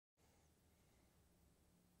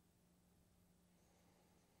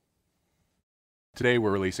Today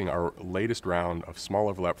we're releasing our latest round of small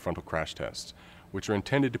overlap frontal crash tests, which are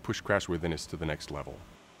intended to push crashworthiness to the next level.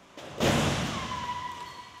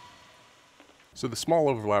 So the small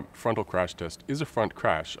overlap frontal crash test is a front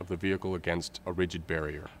crash of the vehicle against a rigid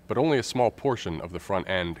barrier, but only a small portion of the front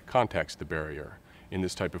end contacts the barrier. In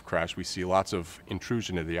this type of crash, we see lots of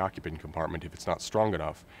intrusion into the occupant compartment if it's not strong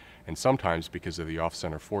enough, and sometimes because of the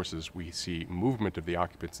off-center forces, we see movement of the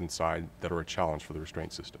occupants inside that are a challenge for the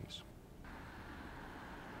restraint systems.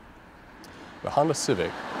 The Honda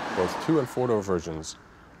Civic, both 2 and 4-door versions,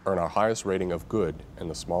 earn our highest rating of good in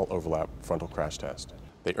the small overlap frontal crash test.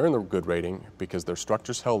 They earn the good rating because their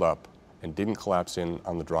structures held up and didn't collapse in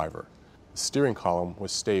on the driver. The steering column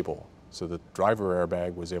was stable, so the driver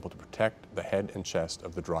airbag was able to protect the head and chest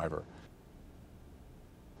of the driver.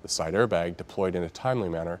 The side airbag deployed in a timely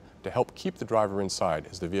manner to help keep the driver inside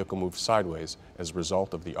as the vehicle moved sideways as a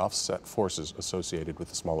result of the offset forces associated with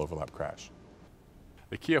the small overlap crash.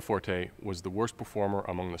 The Kia Forte was the worst performer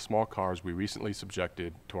among the small cars we recently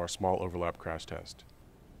subjected to our small overlap crash test.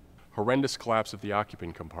 Horrendous collapse of the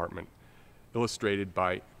occupant compartment, illustrated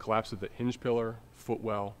by collapse of the hinge pillar,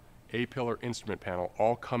 footwell, A-pillar instrument panel,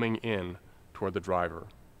 all coming in toward the driver.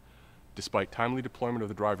 Despite timely deployment of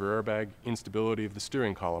the driver airbag, instability of the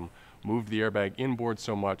steering column moved the airbag inboard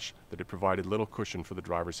so much that it provided little cushion for the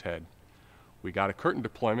driver's head. We got a curtain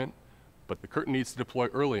deployment, but the curtain needs to deploy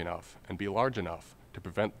early enough and be large enough to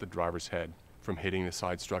prevent the driver's head from hitting the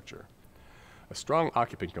side structure. A strong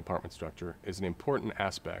occupant compartment structure is an important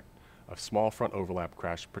aspect of small front overlap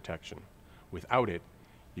crash protection. Without it,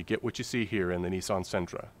 you get what you see here in the Nissan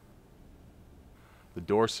Sentra. The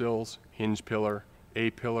door sills, hinge pillar,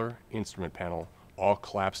 A-pillar, instrument panel all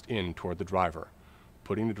collapsed in toward the driver,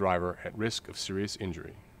 putting the driver at risk of serious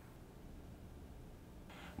injury.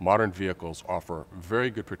 Modern vehicles offer very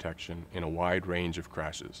good protection in a wide range of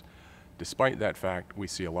crashes. Despite that fact, we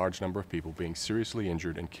see a large number of people being seriously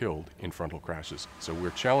injured and killed in frontal crashes. So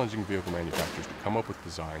we're challenging vehicle manufacturers to come up with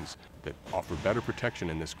designs that offer better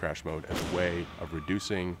protection in this crash mode as a way of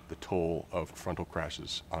reducing the toll of frontal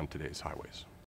crashes on today's highways.